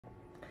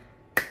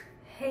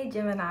Hey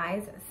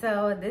Geminis,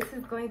 so this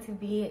is going to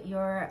be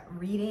your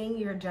reading,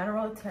 your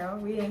general tarot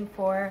reading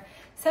for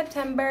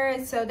September.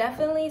 So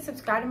definitely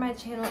subscribe to my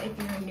channel if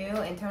you're new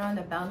and turn on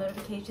the bell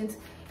notifications,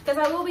 because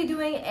I will be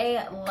doing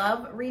a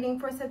love reading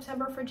for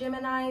September for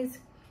Geminis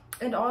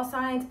and all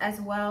signs,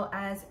 as well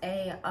as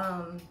a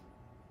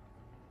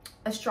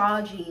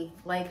astrology,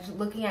 like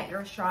looking at your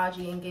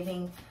astrology and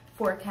giving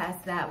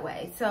forecast that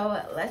way.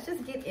 So let's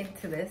just get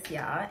into this,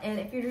 y'all. And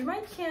if you're new to my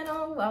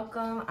channel,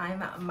 welcome.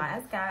 I'm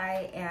Mayah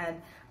Skye, and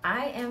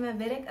I am a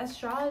Vedic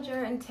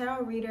astrologer and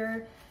tarot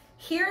reader,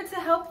 here to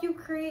help you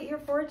create your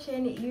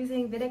fortune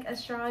using Vedic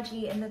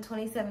astrology and the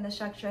 27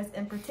 Nakshatras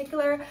in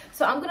particular.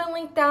 So I'm going to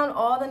link down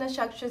all the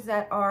Nakshatras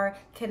that are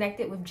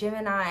connected with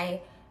Gemini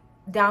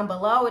down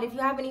below. And if you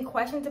have any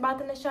questions about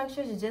the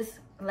Nakshatras, just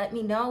let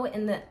me know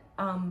in the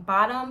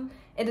bottom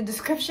in the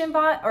description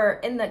box or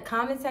in the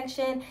comment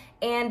section.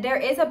 And there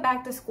is a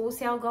back to school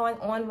sale going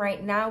on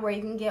right now where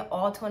you can get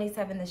all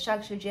 27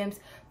 Nakshatra Gems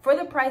for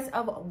the price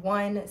of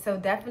one. So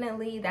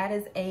definitely that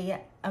is a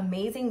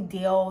amazing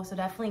deal. So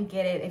definitely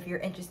get it if you're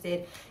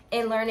interested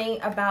in learning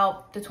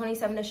about the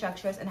 27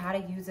 Nakshatras and how to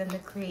use them to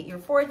create your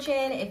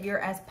fortune, if you're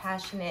as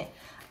passionate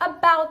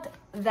about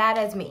that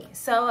as me.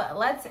 So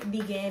let's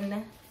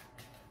begin.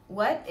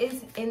 What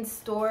is in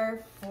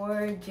store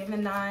for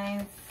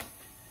Gemini,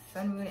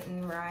 Sun, Moon,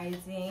 and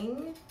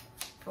Rising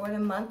for the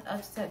month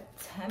of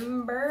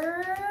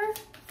September?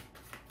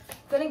 I'm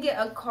gonna get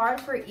a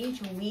card for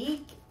each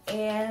week,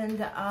 and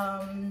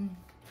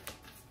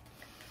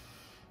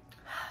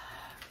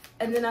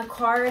then a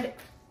card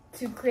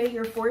to create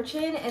your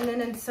fortune, and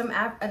then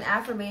an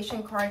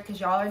affirmation card, because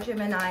y'all are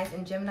Geminis,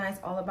 and Gemini's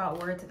all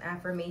about words and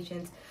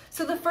affirmations.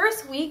 So the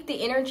first week,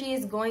 the energy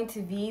is going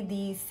to be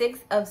the Six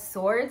of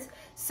Swords.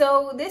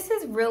 So this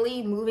is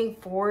really moving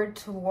forward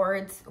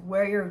towards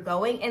where you're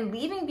going and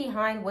leaving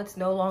behind what's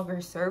no longer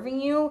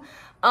serving you,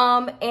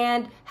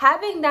 and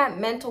having that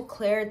mental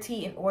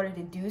clarity in order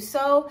to do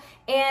so.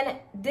 And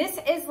this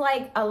is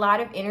like a lot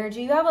of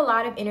energy. You have a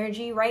lot of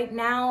energy right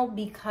now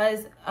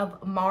because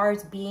of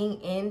Mars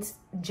being in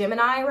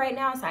Gemini right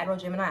now, sidereal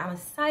Gemini. I'm a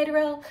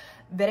sidereal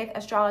Vedic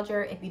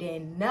astrologer, if you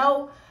didn't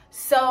know.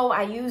 So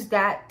I use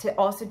that to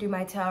also do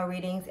my tarot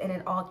readings, and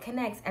it all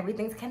connects.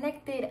 Everything's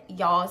connected,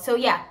 y'all. So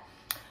yeah,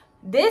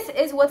 this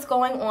is what's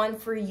going on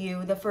for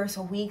you the first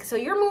week. So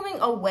you're moving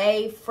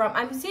away from,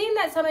 I'm seeing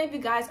that some of you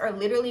guys are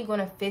literally going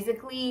to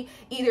physically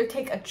either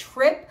take a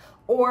trip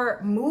or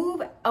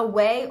move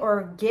away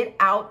or get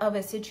out of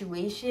a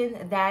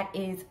situation that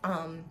is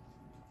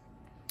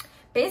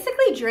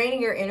basically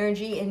draining your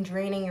energy and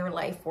draining your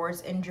life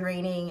force and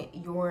draining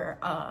your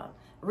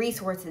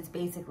resources,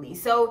 basically.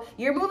 So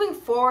you're moving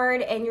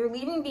forward and you're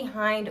leaving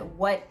behind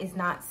what is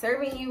not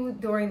serving you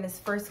during this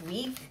first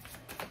week.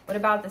 What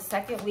about the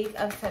second week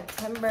of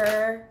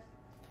September?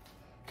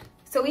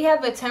 So we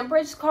have a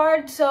Temperance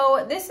card.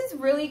 So this is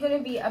really going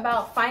to be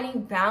about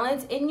finding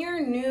balance in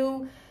your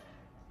new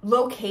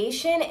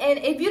location. And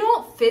if you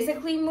don't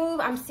physically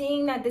move, I'm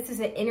seeing that this is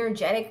an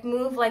energetic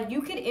move. Like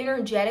you could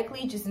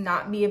energetically just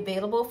not be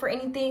available for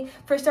anything,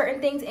 for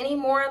certain things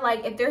anymore.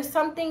 Like if there's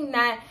something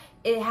that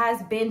it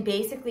has been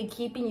basically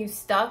keeping you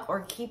stuck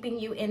or keeping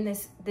you in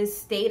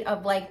this state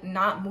of like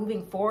not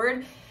moving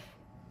forward,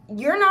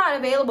 you're not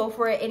available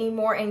for it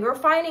anymore, and you're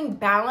finding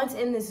balance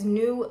in this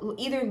new,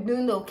 either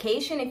new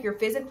location if you're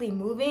physically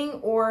moving,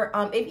 or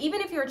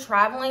even if you're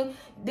traveling.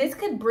 This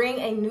could bring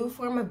a new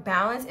form of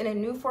balance and a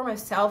new form of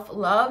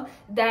self-love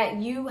that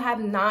you have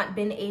not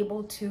been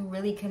able to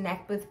really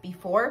connect with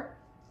before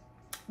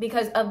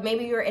because of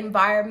maybe your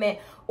environment.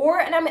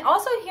 And I'm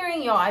also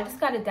hearing, y'all, I just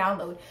got a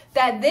download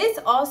that this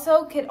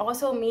also could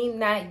also mean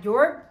that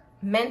your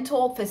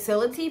mental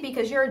facility,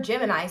 because you're a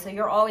Gemini, so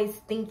you're always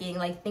thinking,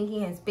 like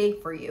thinking is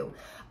big for you,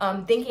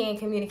 thinking and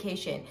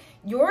communication.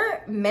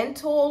 Your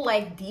mental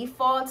like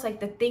defaults, like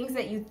the things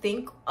that you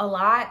think a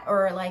lot,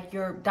 or like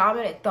your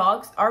dominant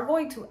thoughts, are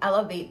going to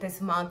elevate this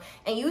month,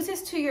 and use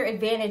this to your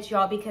advantage,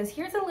 y'all, because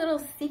here's a little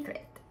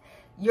secret.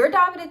 Your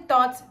dominant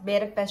thoughts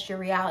manifest your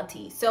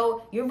reality.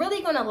 So you're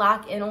really going to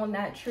lock in on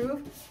that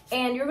truth,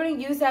 and you're going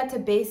to use that to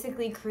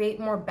basically create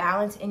more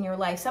balance in your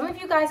life. Some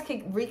of you guys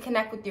can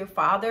reconnect with your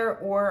father,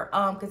 or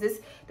because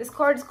this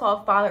card is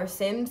called Father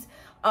Sims.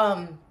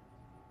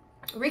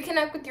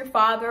 Reconnect with your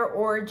father,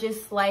 or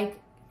just like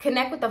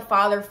connect with a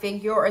father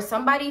figure or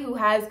somebody who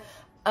has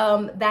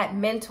that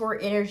mentor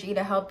energy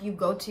to help you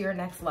go to your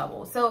next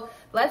level. So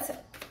let's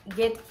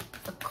get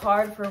a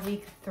card for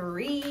week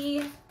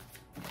 3.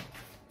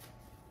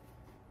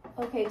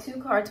 Okay, 2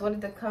 cards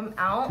wanted to come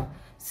out.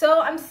 So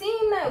I'm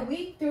seeing that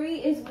week 3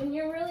 is when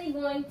you're really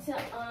going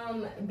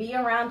to be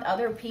around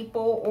other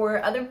people,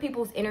 or other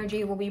people's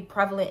energy will be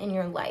prevalent in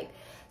your life.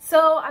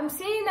 So I'm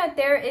seeing that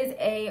there is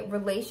a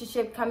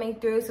relationship coming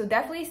through. So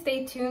definitely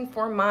stay tuned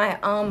for my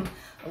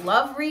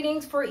love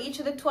readings for each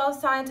of the 12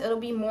 signs. It'll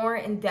be more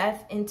in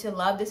depth into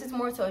love. This is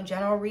more so a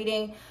general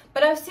reading,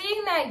 but I'm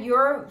seeing that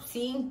you're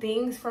seeing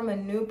things from a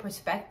new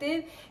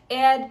perspective,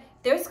 and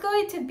there's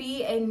going to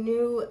be a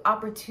new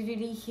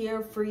opportunity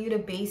here for you to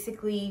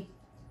basically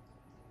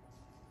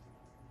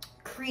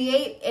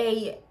create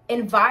a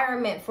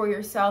environment for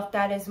yourself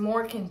that is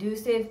more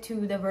conducive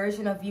to the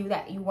version of you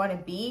that you want to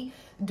be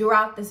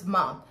throughout this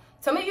month.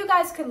 Some of you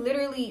guys could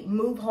literally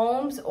move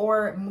homes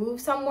or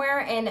move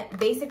somewhere and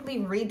basically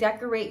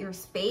redecorate your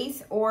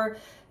space. Or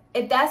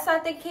if that's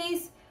not the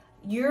case,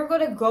 you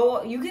could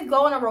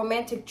go on a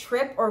romantic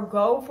trip or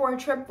go for a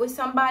trip with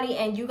somebody,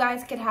 and you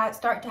guys could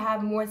start to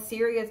have more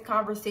serious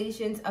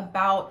conversations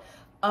about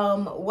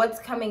what's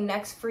coming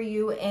next for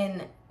you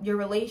in your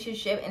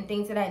relationship and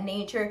things of that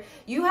nature.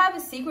 You have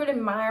a secret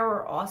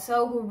admirer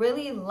also who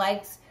really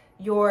likes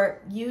you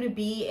to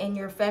be in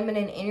your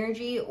feminine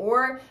energy,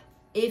 or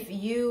if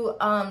you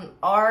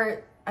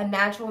are a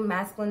natural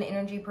masculine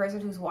energy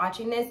person who's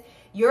watching this,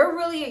 you're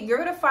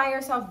gonna find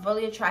yourself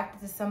really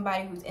attracted to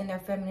somebody who's in their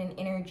feminine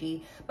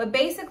energy. But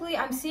basically,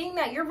 I'm seeing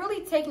that you're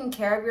really taking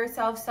care of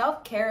yourself.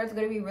 Self-care is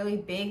gonna be really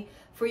big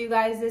for you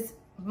guys this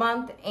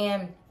month,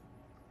 and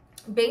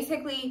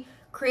basically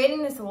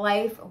creating this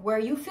life where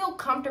you feel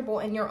comfortable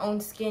in your own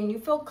skin, you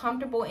feel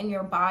comfortable in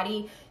your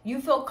body, you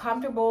feel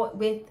comfortable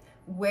with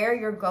where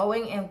you're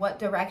going and what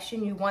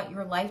direction you want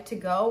your life to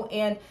go,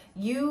 and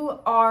you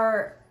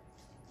are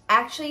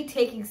actually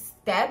taking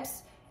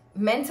steps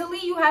mentally.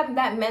 You have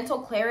that mental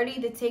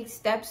clarity to take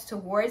steps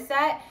towards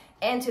that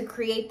and to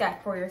create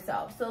that for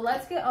yourself. So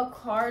let's get a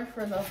card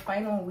for the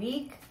final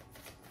week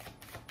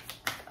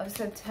of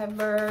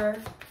September.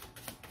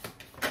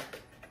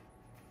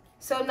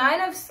 So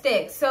Nine of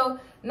Sticks. So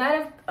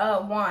Nine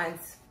of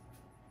Wands.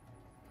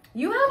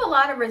 You have a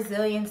lot of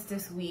resilience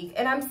this week,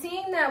 and I'm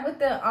seeing that with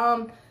the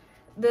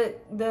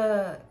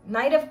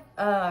Knight of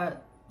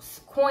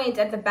Coins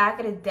at the back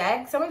of the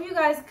deck. Some of you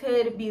guys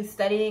could be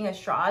studying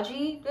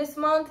astrology this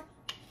month.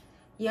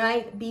 You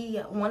might be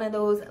one of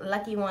those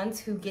lucky ones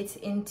who gets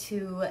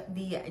into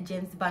the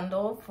Gems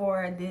bundle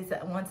for this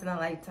once in a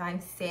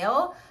lifetime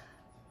sale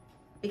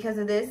because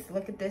of this.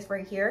 Look at this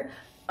right here.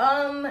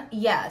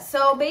 Yeah,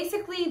 so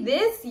basically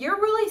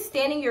you're really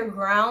standing your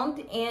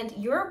ground and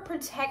you're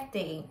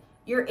protecting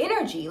your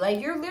energy.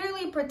 Like, you're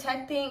literally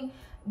protecting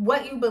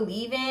what you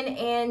believe in,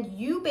 and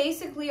you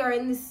basically are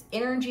in this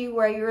energy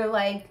where you're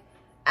like,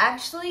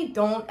 actually,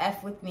 don't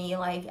F with me.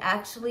 Like,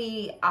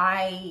 actually,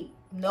 I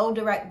know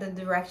the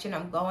direction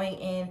I'm going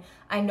in.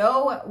 I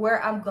know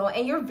where I'm going,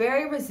 and you're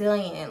very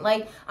resilient.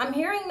 Like, I'm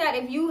hearing that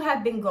if you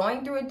have been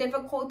going through a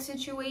difficult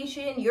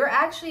situation, you're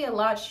actually a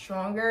lot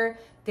stronger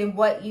than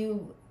what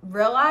you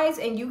realize,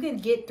 and you can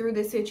get through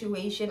the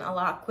situation a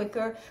lot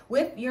quicker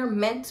with your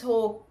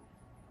mental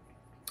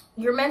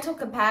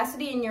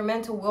capacity and your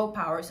mental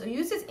willpower. So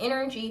use this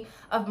energy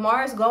of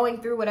Mars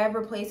going through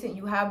whatever placement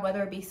you have,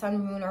 whether it be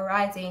sun, moon, or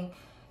rising,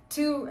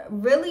 to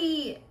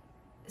really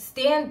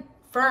stand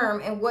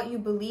firm in what you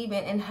believe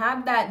in and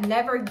have that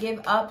never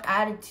give up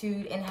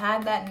attitude and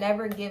have that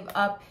never give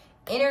up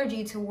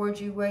energy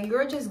towards you, where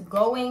you're just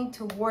going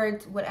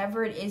towards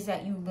whatever it is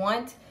that you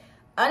want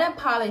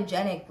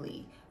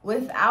unapologetically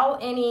without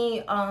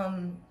any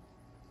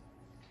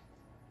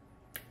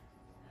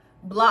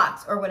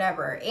blocks or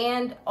whatever.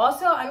 And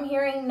also, I'm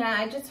hearing that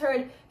I just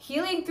heard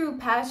healing through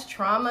past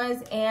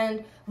traumas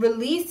and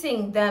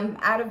releasing them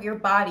out of your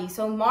body.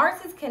 So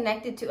Mars is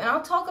connected to, and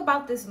I'll talk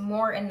about this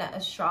more in the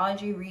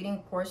astrology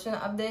reading portion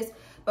of this,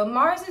 but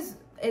Mars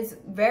is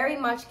very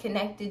much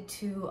connected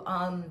to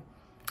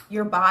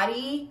your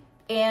body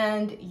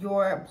and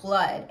your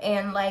blood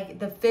and like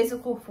the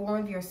physical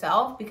form of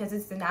yourself, because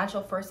it's the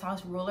natural first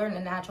house ruler, and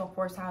the natural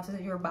first house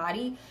is your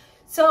body.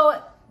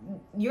 So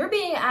you're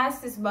being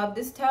asked this month,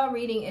 this tarot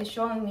reading is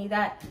showing me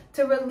that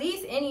to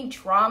release any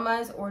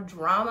traumas or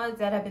dramas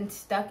that have been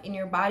stuck in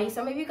your body.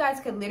 Some of you guys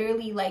could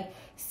literally like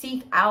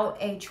seek out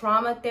a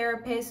trauma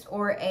therapist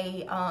or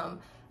a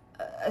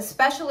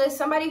specialist,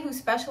 somebody who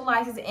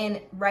specializes in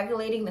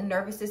regulating the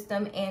nervous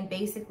system, and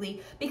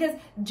basically, because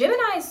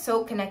Gemini is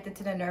so connected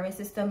to the nervous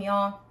system,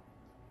 y'all.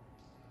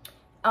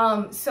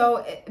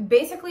 So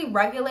basically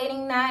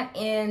regulating that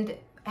and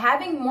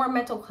having more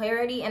mental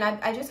clarity, and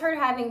I just heard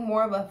having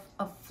more of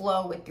a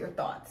flow with your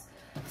thoughts.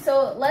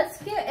 So let's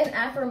get an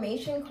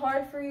affirmation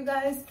card for you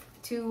guys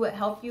to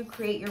help you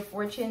create your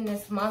fortune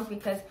this month,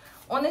 because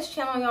on this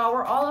channel, y'all,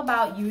 we're all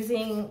about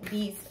using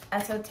these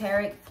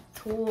esoteric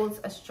tools,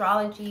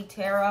 astrology,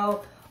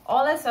 tarot,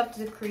 all that stuff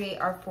to create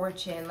our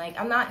fortune. Like,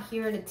 I'm not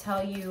here to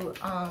tell you,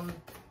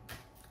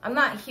 I'm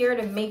not here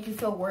to make you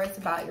feel worse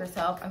about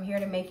yourself. I'm here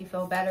to make you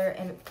feel better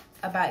and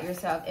about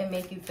yourself and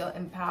make you feel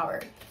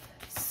empowered.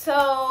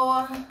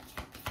 So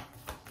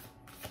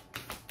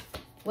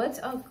what's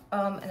an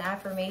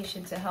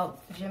affirmation to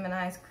help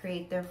Geminis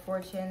create their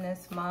fortune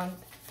this month?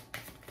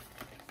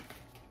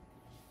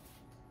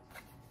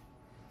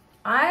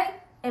 I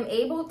am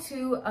able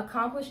to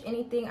accomplish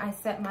anything I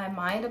set my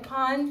mind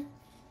upon.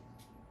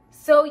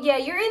 So yeah,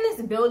 you're in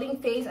this building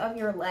phase of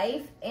your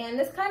life, and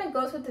this kind of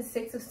goes with the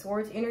Six of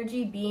Swords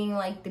energy being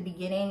like the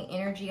beginning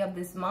energy of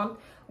this month,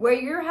 where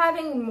you're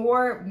having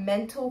more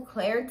mental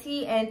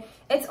clarity. And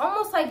it's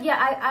almost like,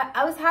 yeah,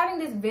 I was having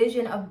this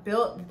vision of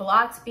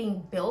blocks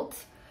being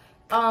built,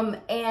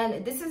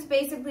 and this is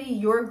basically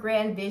your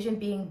grand vision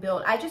being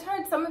built. I just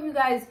heard some of you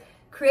guys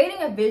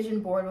creating a vision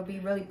board will be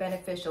really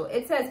beneficial.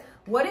 It says,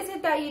 what is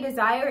it that you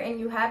desire and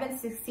you haven't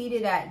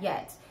succeeded at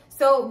yet?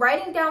 So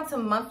writing down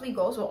some monthly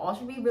goals will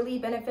also be really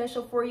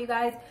beneficial for you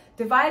guys.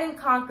 Divide and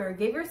conquer.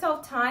 Give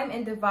yourself time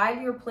and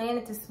divide your plan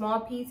into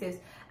small pieces.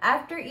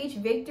 After each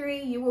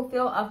victory, you will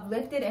feel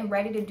uplifted and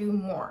ready to do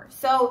more.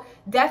 So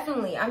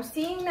definitely, I'm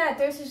seeing that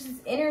there's just this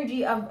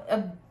energy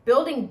of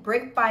building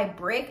brick by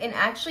brick and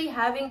actually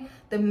having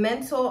the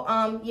mental,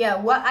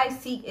 what I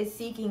seek is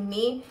seeking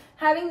me.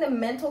 Having the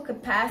mental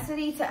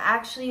capacity to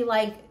actually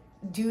like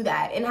do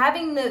that, and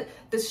having the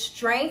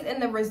strength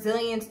and the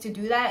resilience to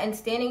do that, and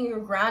standing your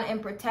ground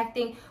and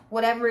protecting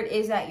whatever it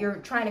is that you're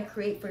trying to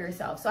create for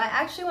yourself. So I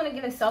actually want to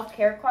get a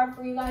self-care card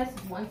for you guys.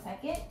 1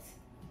 second.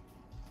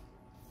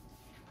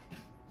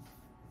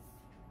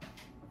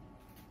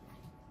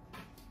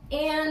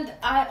 And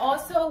I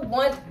also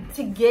want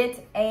to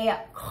get a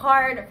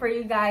card for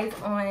you guys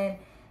on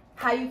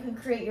how you can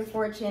create your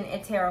fortune,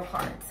 a tarot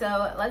card.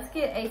 So let's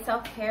get a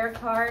self-care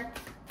card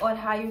on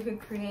how you could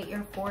create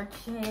your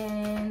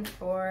fortune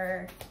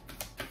for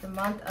the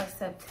month of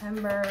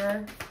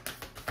September.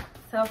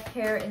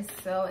 Self-care is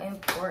so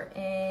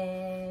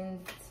important.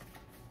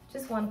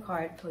 Just one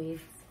card, please,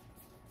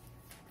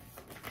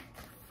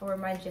 for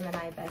my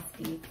Gemini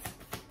besties.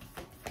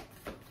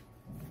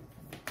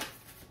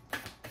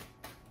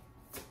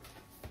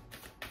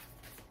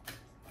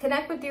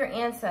 Connect with your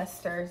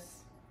ancestors.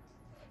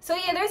 So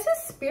yeah, there's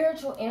this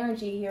spiritual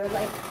energy here,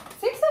 like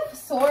 6 of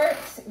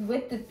Swords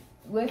with the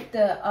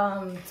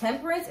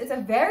Temperance. It's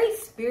a very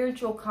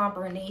spiritual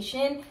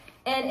combination,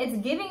 and it's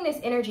giving this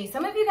energy.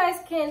 Some of you guys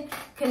can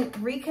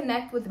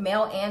reconnect with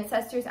male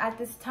ancestors at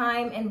this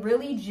time and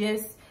really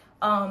just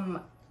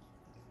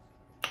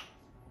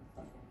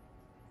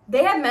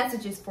they have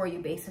messages for you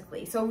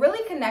basically. So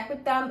really connect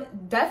with them.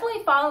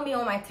 Definitely follow me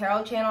on my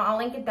tarot channel. I'll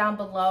link it down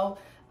below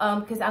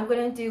because I'm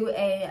going to do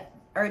a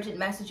urgent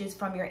messages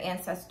from your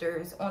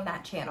ancestors on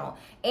that channel.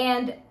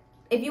 And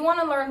if you want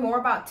to learn more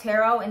about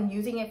tarot and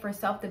using it for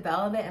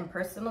self-development and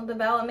personal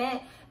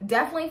development,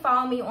 definitely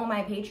follow me on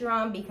my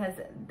Patreon, because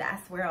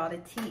that's where all the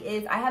tea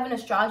is. I have an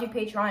astrology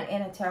Patreon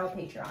and a tarot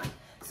Patreon.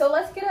 So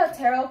let's get a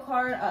tarot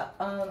card,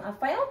 a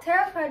final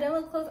tarot card, then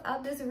we'll close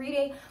out this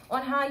reading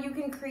on how you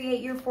can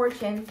create your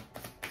fortune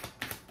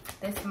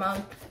this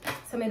month.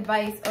 Some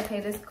advice. Okay,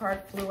 this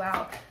card flew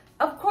out.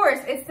 Of course,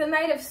 it's the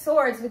Knight of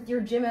Swords with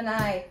your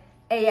Gemini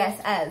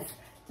ASS.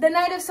 The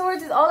Knight of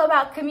Swords is all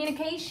about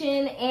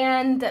communication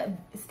and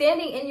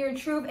standing in your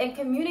truth and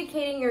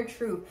communicating your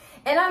truth.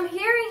 And I'm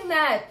hearing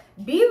that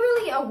be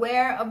really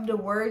aware of the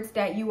words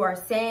that you are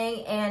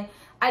saying. And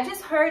I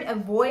just heard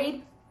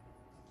avoid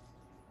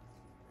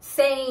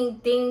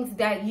saying things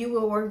that you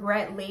will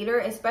regret later,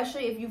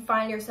 especially if you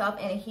find yourself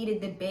in a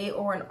heated debate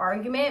or an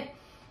argument.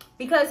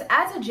 Because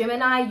as a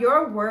Gemini,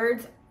 your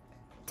words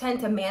tend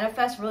to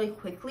manifest really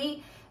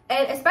quickly.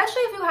 And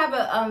especially if you have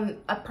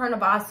a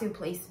Purnavasu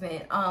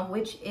placement,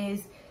 which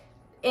is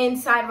in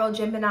sidereal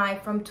Gemini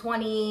from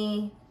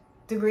 20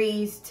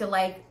 degrees to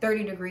like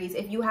 30 degrees.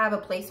 If you have a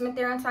placement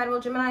there in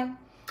sidereal Gemini,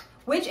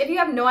 which if you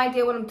have no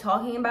idea what I'm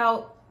talking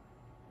about,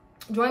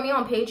 join me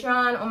on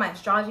Patreon, on my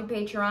astrology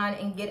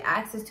Patreon, and get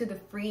access to the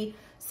free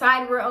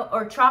sidereal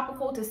or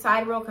tropical to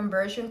sidereal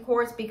conversion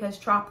course, because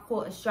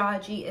tropical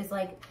astrology is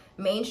like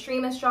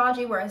mainstream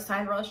astrology, whereas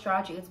sidereal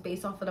astrology is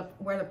based off of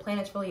where the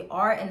planets really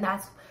are, and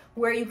that's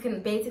where you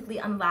can basically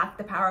unlock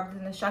the power of the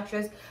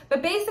nakshatras.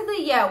 But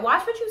basically, yeah,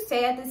 watch what you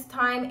say at this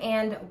time,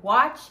 and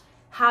watch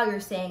how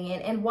you're saying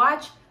it, and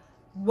watch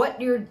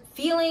what you're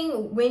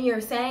feeling when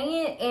you're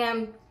saying it,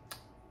 and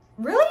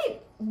really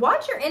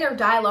watch your inner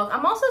dialogue.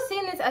 I'm also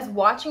seeing this as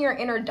watching your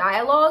inner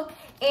dialogue.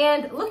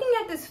 And looking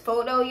at this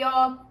photo,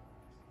 y'all,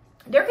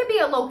 there could be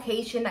a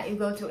location that you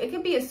go to. It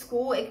could be a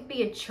school, it could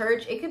be a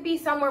church, it could be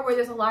somewhere where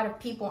there's a lot of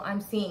people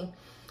I'm seeing.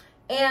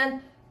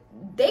 And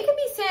they could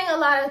be saying a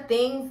lot of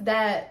things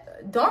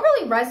that don't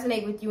really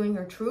resonate with you and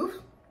your truth.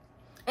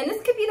 And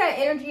this could be that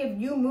energy of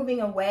you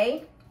moving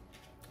away.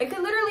 It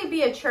could literally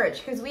be a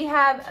church, because we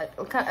have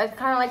a kind of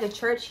like a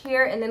church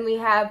here, and then we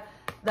have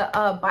the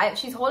Bible.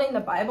 She's holding the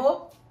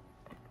Bible.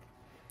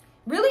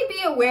 Really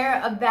be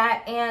aware of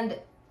that. And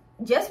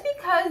just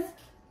because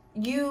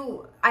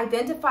you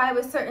identify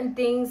with certain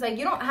things, like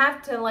you don't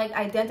have to like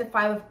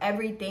identify with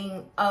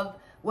everything of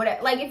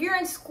what, like if you're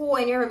in school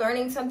and you're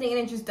learning something and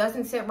it just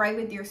doesn't sit right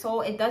with your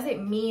soul, it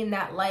doesn't mean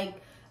that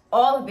like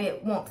all of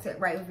it won't sit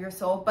right with your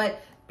soul.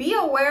 But be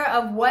aware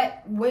of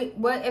what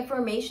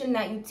information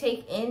that you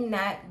take in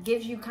that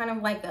gives you kind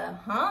of like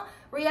a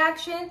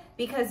reaction,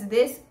 because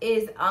this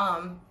is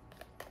how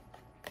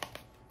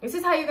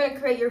you're going to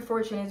create your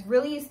fortune, is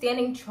really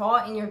standing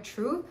tall in your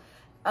truth,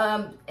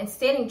 and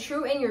standing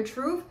true in your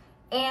truth,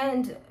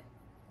 and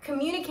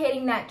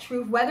communicating that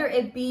truth, whether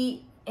it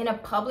be in a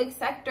public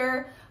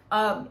sector,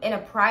 in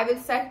a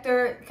private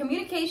sector.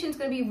 Communication is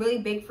going to be really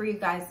big for you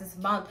guys this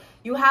month.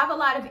 You have a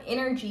lot of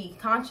energy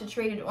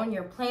concentrated on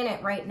your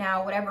planet right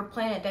now, whatever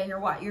planet that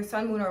you're your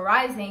sun, moon, or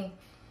rising.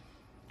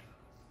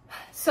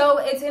 So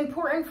it's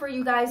important for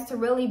you guys to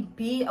really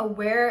be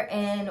aware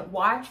and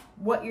watch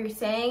what you're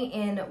saying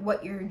and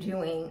what you're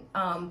doing.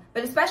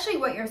 But especially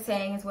what you're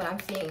saying is what I'm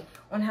seeing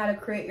on how to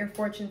create your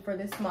fortune for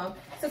this month.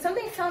 So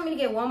something's telling me to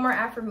get one more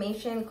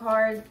affirmation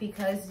card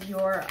because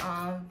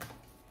the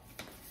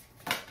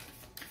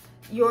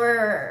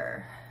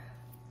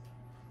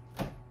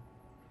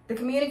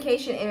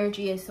communication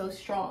energy is so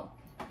strong.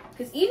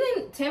 Because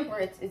even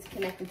temperance is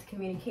connected to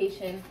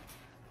communication.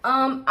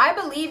 I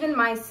believe in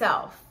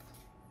myself.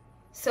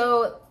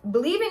 So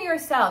believe in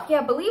yourself.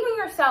 Yeah, believe in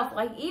yourself.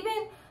 Like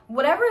even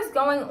whatever is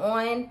going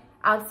on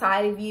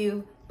outside of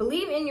you,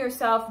 believe in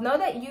yourself. Know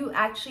that you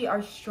actually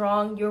are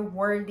strong. You're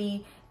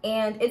worthy.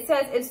 And it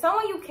says, if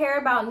someone you care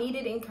about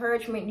needed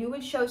encouragement, you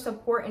would show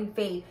support and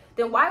faith.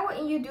 Then why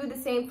wouldn't you do the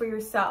same for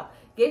yourself?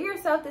 Give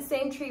yourself the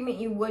same treatment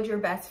you would your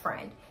best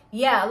friend.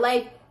 Yeah,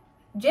 like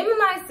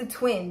Gemini's the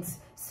twins.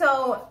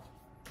 So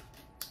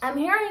I'm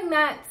hearing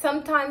that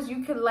sometimes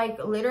you could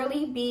like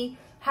literally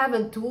have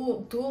a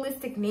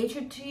dualistic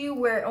nature to you,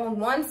 where on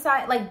one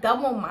side, like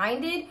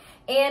double-minded.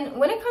 And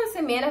when it comes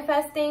to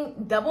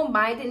manifesting,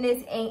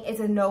 double-mindedness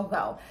is a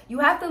no-go. You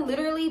have to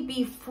literally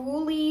be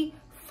fully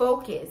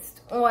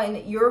focused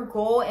on your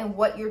goal and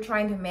what you're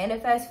trying to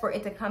manifest for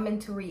it to come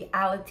into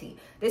reality.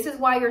 This is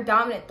why your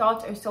dominant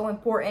thoughts are so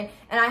important.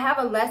 And I have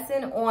a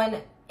lesson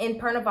in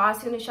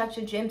Purnavasu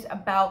Nakshatra Gems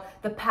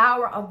about the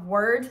power of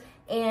words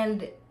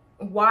and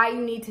why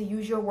you need to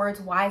use your words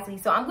wisely.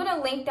 So I'm going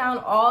to link down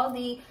all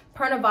the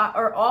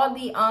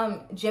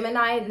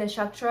Gemini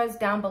Nakshatras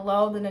down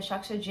below, the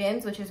Nakshatra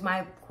Gems, which is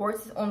my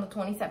course on the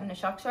 27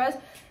 Nakshatras.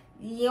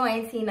 You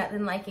ain't seen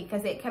nothing like it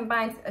because it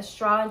combines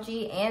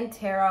astrology and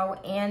tarot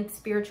and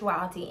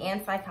spirituality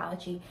and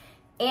psychology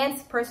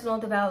and personal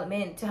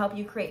development to help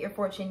you create your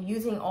fortune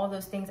using all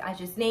those things I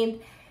just named.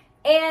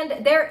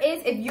 And there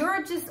is, if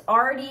you're just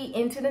already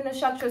into the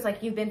nakshatras,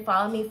 like you've been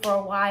following me for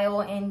a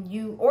while and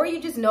you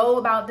just know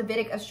about the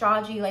Vedic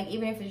astrology, like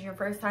even if it's your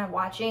first time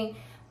watching,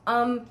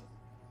 and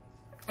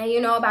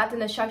you know about the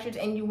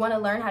nakshatras and you want to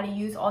learn how to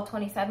use all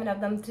 27 of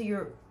them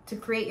to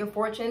create your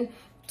fortune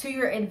to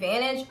your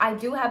advantage, I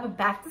do have a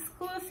back to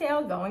school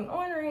sale going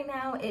on right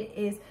now.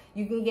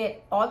 You can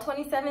get all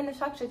 27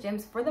 Nakshatra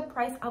Gems for the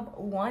price of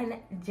one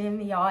gem,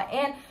 y'all.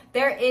 And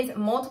there is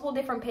multiple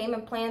different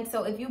payment plans.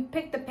 So if you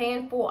pick the pay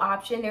in full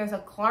option, there's a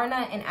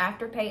Klarna and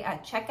Afterpay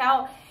at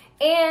checkout.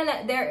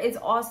 And there is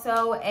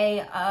also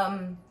a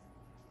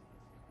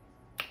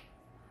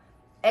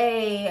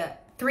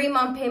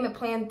 3-month payment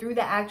plan through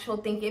the actual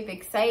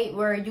Thinkific site,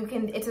 where you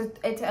can, it's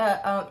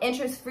a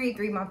interest-free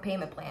 3-month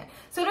payment plan.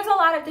 So there's a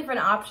lot of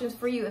different options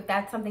for you if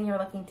that's something you're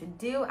looking to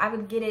do. I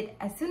would get it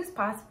as soon as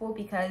possible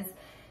because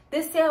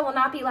this sale will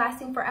not be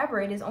lasting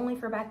forever. It is only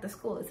for back to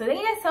school. So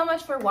thank you guys so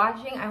much for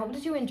watching. I hope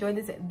that you enjoyed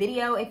this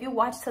video. If you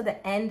watched to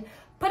the end,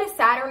 put a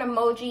Saturn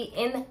emoji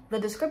in the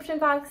description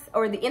box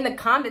or in the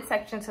comment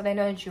section so they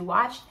know that you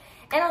watched.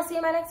 And I'll see you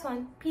in my next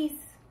one.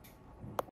 Peace.